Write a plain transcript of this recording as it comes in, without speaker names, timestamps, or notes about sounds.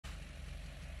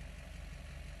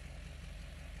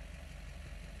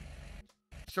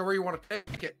So where you want to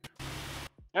take it?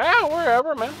 Yeah,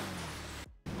 wherever, man.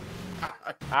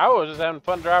 I was just having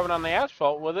fun driving on the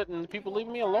asphalt with it, and people leave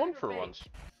me alone for once.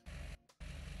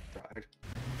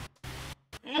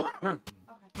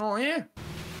 Oh yeah.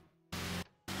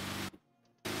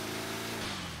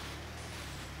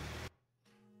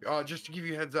 Just to give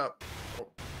you a heads up,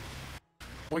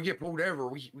 when we get pulled over,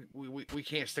 we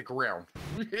can't stick around.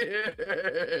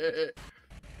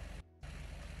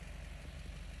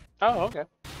 Oh, okay.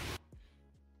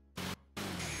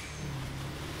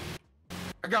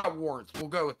 I got warrants. We'll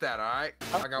go with that, all right?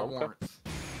 Oh, I got okay. warrants.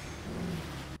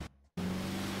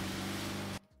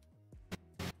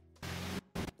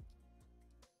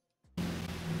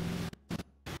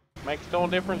 Makes no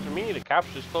difference to me. The cops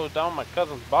just closed down my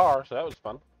cousin's bar, so that was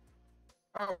fun.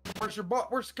 Oh, where's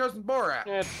the cousin's bar at?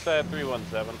 It's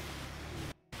 317.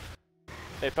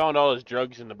 They found all his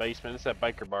drugs in the basement. It's that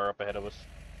biker bar up ahead of us.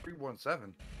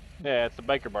 317. Yeah, it's the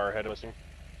biker bar ahead of us here.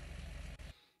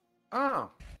 Oh.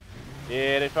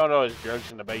 Yeah, they found all his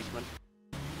drugs in the basement.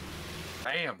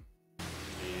 Damn.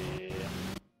 Yeah.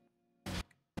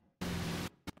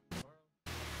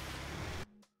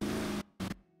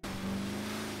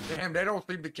 Damn, they don't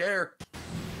seem to care.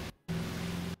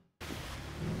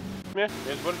 Yeah,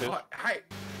 it's what it is.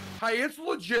 Hey, it's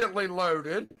legitimately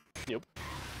loaded. Yep.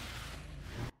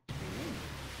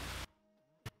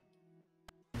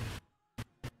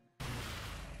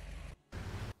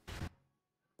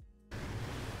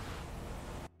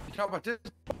 You talking about this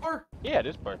bar? Yeah,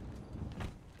 this bar.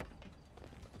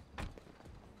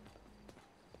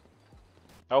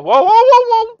 Oh, whoa, whoa,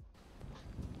 whoa, whoa!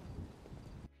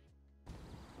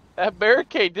 That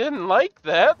barricade didn't like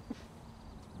that.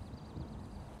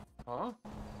 Huh?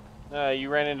 You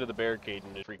ran into the barricade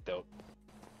and just freaked out.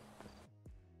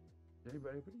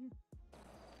 Anybody up in here?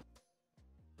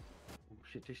 Oh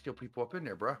shit, there's still people up in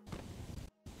there, bruh.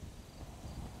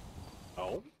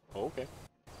 Oh, okay.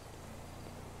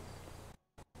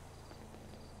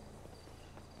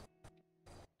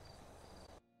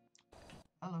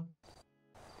 Hello.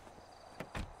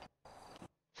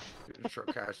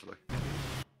 Sarcastically.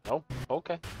 Oh,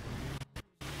 okay.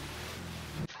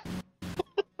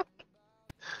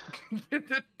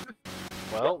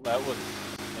 Well, that was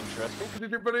interesting. Did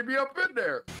everybody be up in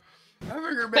there? I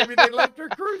figured maybe they left their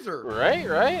cruiser. Right,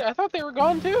 right. I thought they were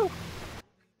gone too.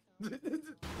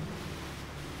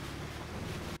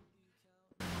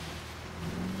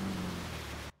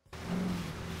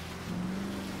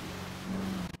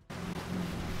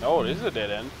 Oh, it is a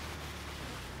dead end.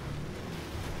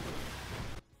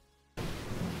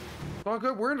 All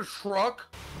good. We're in a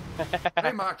truck.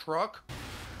 Hey, my truck.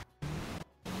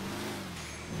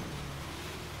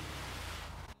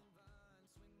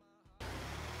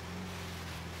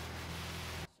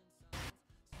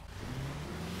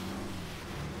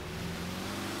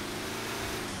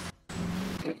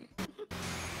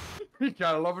 You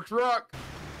gotta love a truck.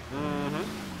 Mm-hmm.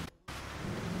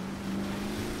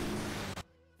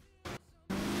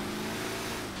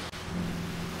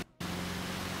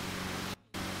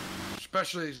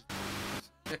 Especially.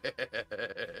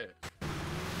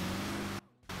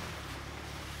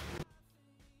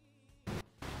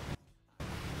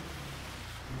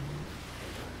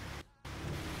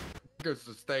 Goes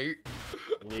to state.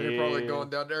 They're probably going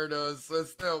down there to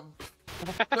assist them.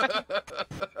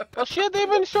 Well, shit, they've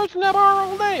been searching that bar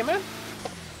all day, man.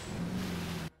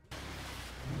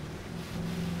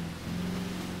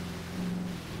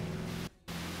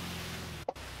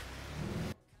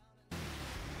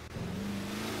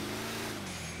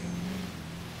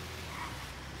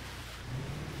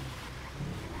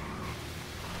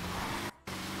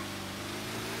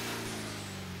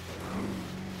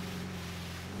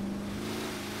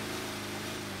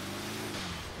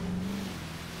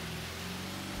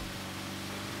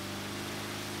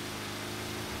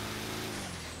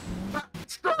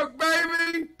 Truck,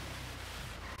 baby!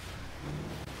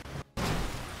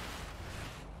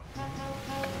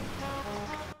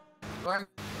 Right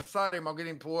beside him, I'll get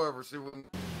him pull over. See when.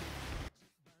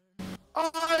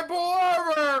 I pull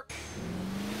over!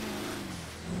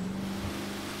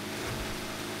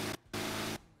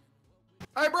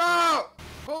 Hey, bro!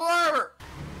 Pull over!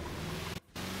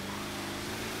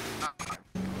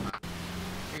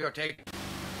 You go take it.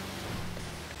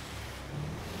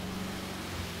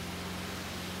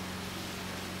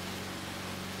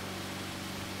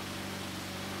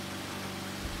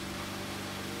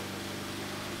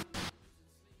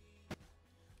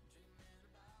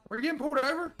 Are you getting pulled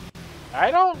over?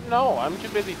 I don't know. I'm too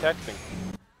busy texting.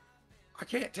 I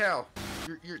can't tell.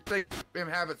 Your thing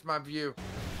inhabits my view.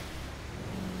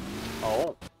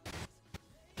 Oh.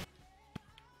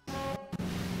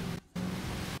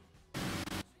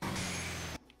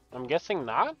 guessing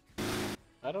not?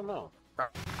 I don't know.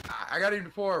 I got him to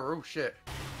pull over. Oh, shit.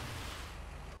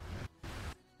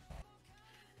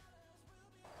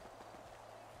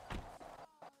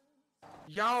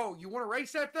 Yo, you want to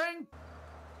race that thing?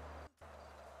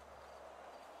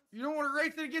 You don't want to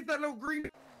race it against that little green...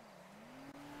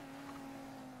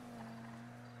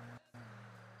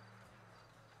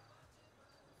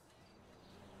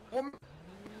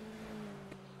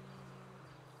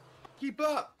 Keep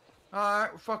up.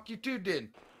 Alright, fuck you too, then,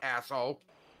 asshole.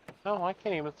 No, I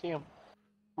can't even see him.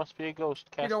 Must be a ghost.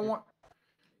 He don't want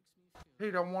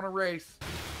to race.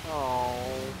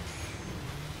 Oh.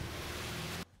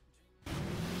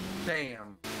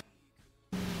 Damn.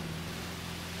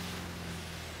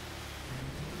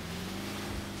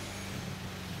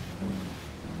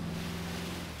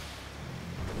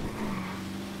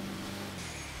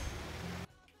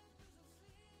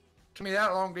 Took me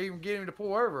that long to even get him to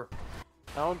pull over.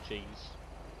 Oh, jeez.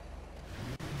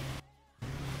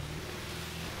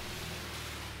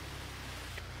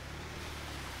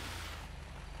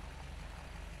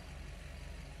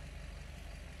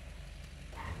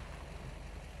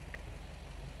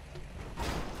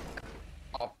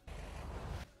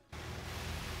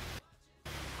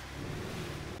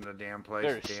 In the damn place,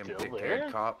 They're damn still dickhead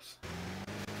there? cops.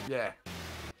 Yeah.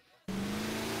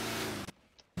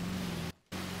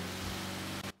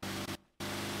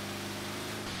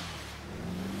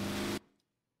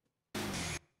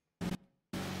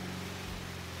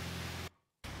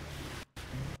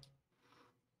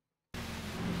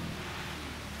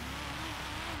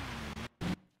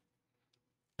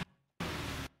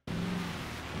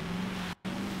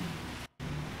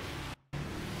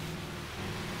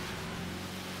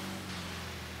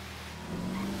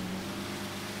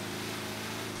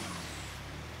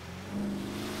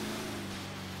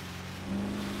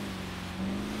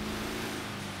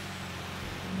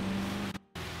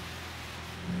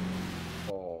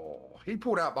 Oh, he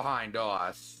pulled out behind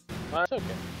us. That's okay.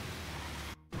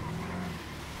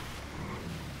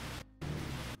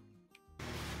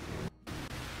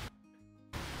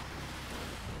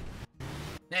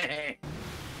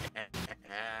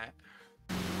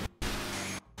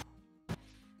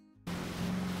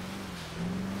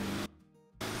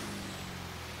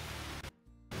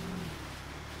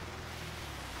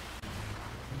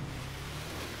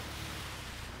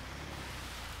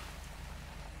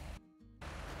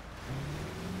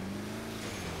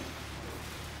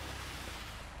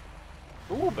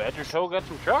 Ooh, Badger Toe got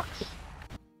some trucks.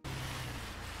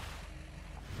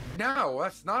 No,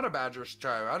 that's not a Badger's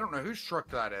toe. I don't know whose truck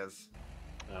that is.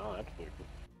 Oh, that's weird.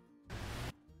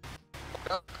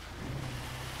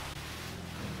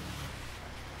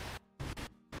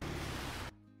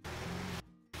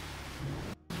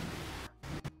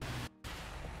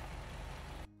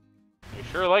 You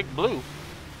sure like blue.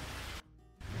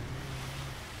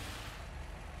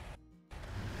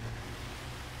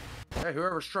 Hey,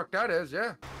 whoever's truck that is,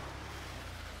 yeah.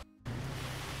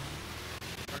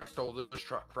 I stole this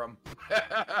truck from.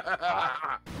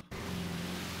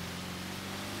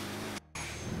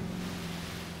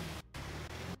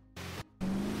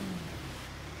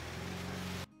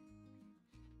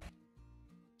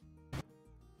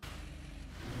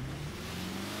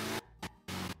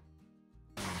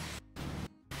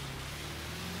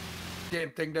 Damn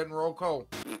thing doesn't roll coal.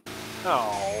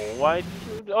 Oh, why?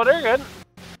 Oh, they're good.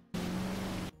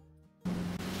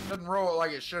 Doesn't roll it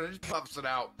like it should. It just puffs it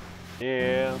out.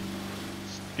 Yeah.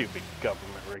 Stupid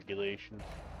government regulations.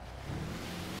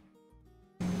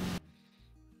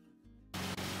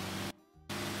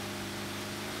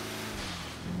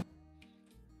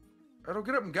 It'll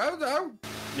get up and go though.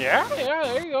 Yeah,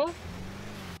 there you go.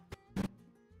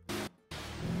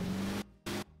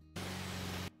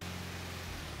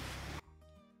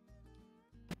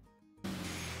 They're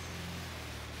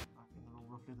all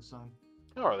roughly the same.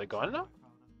 Oh, are they gone now?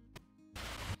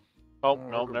 Oh,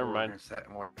 no, we'll never go mind. in a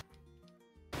second more.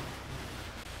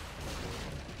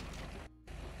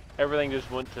 Everything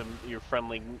just went to your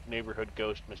friendly neighborhood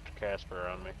ghost, Mr. Casper,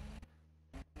 on me.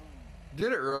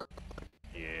 Did it really?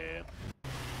 Yeah.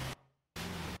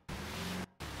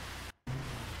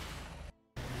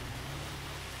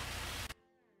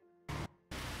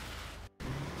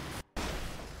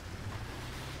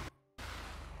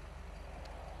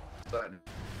 Button.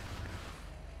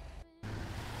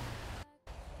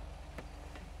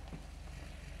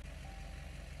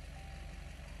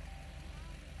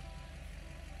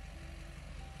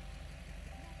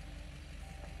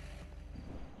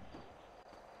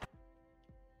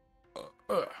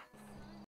 Ugh.